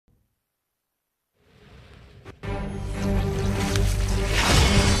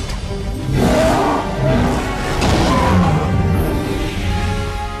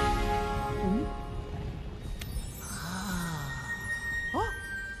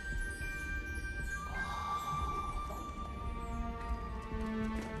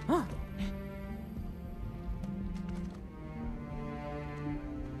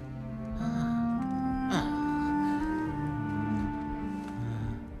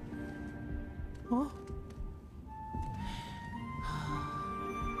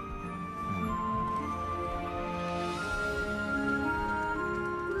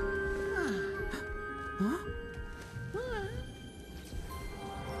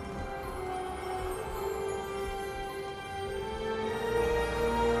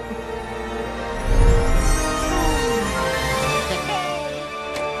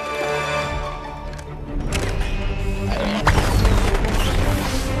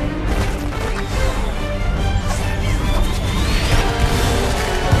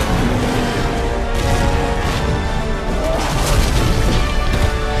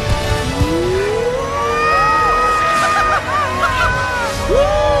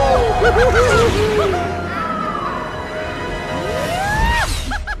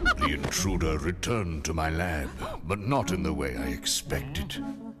The intruder returned to my lab, but not in the way I expected.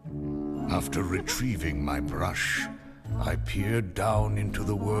 After retrieving my brush, I peered down into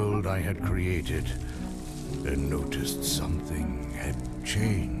the world I had created and noticed something had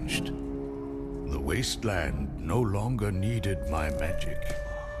changed. The Wasteland no longer needed my magic.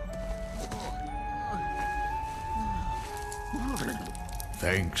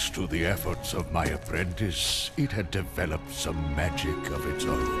 Thanks to the efforts of my apprentice, it had developed some magic of its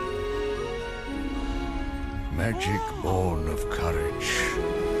own. Magic born of courage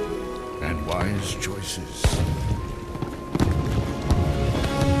and wise choices.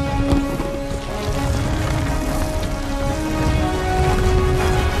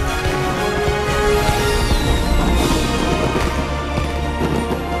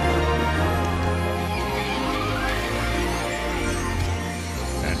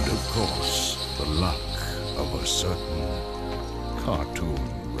 And of course, the luck of a certain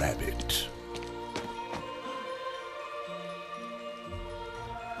cartoon rabbit.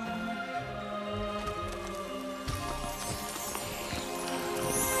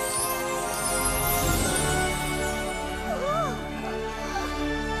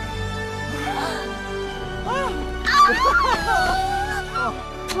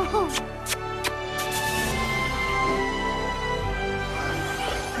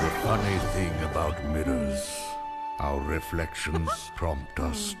 The funny thing about mirrors, our reflections prompt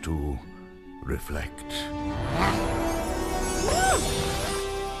us to reflect.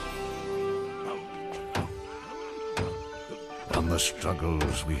 On the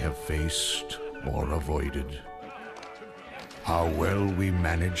struggles we have faced or avoided, how well we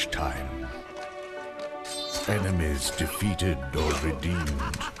manage time, enemies defeated or redeemed,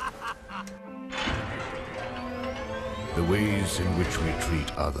 the ways in which we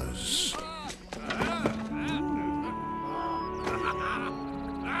treat others.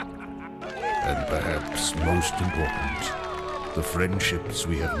 And perhaps most important, the friendships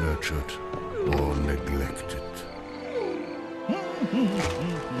we have nurtured or neglected.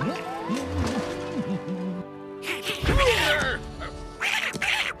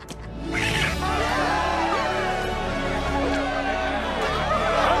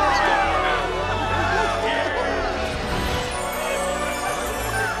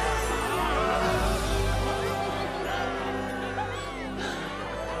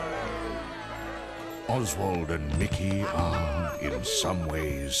 Oswald and Mickey are, in some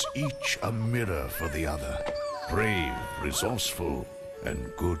ways, each a mirror for the other. Brave, resourceful,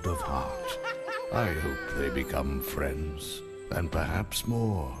 and good of heart. I hope they become friends, and perhaps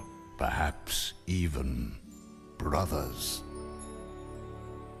more, perhaps even brothers.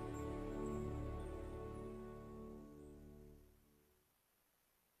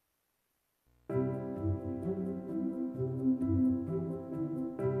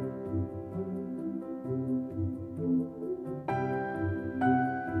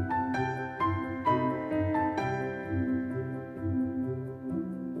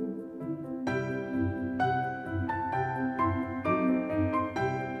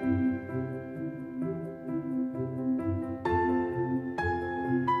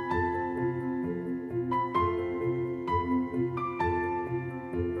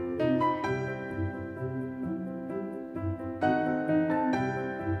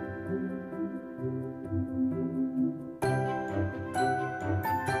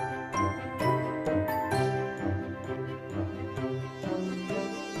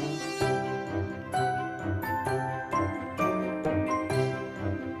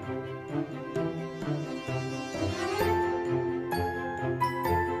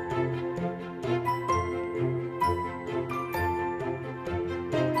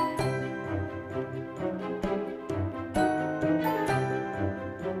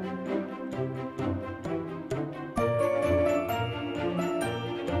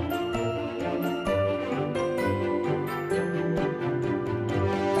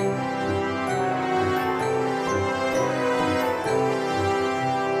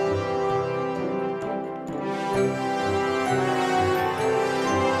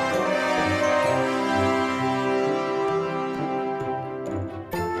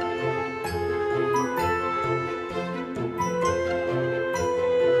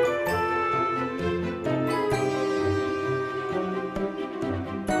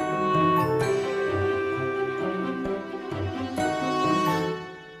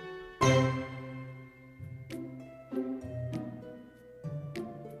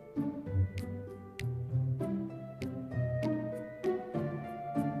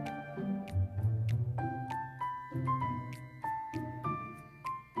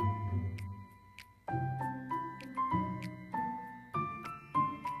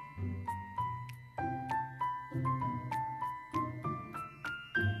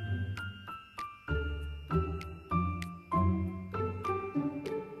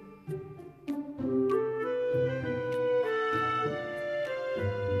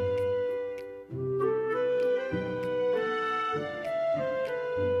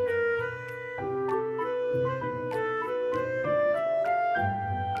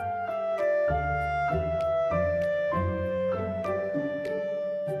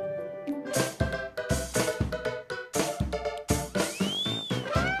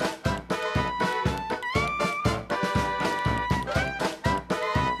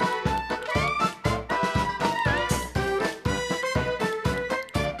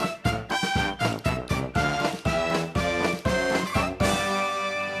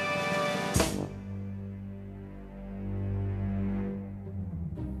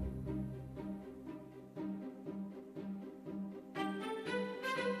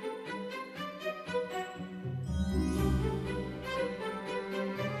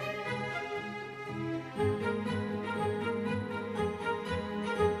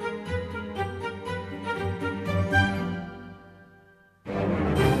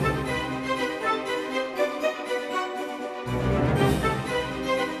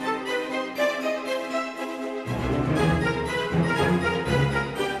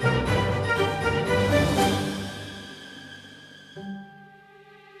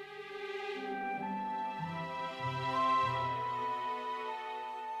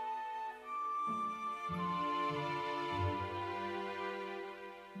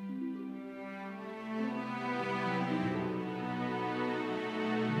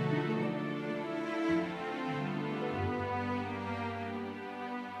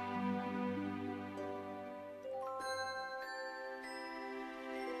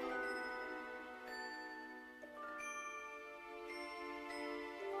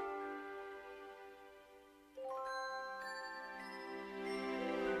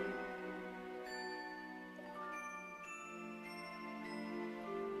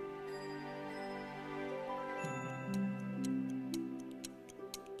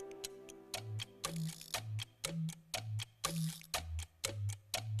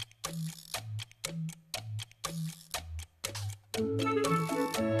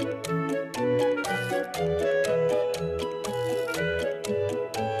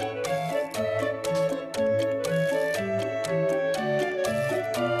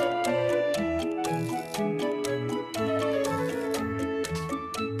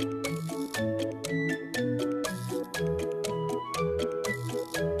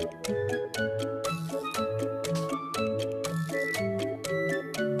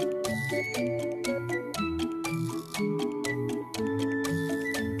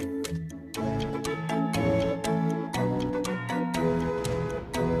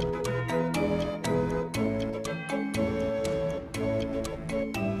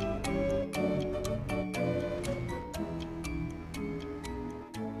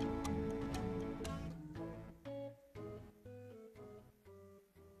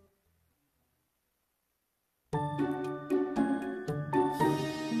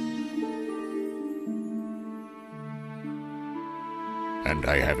 and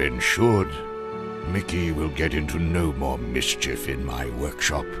I have ensured Mickey will get into no more mischief in my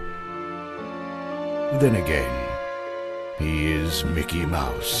workshop. Then again, he is Mickey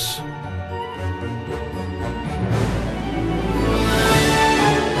Mouse,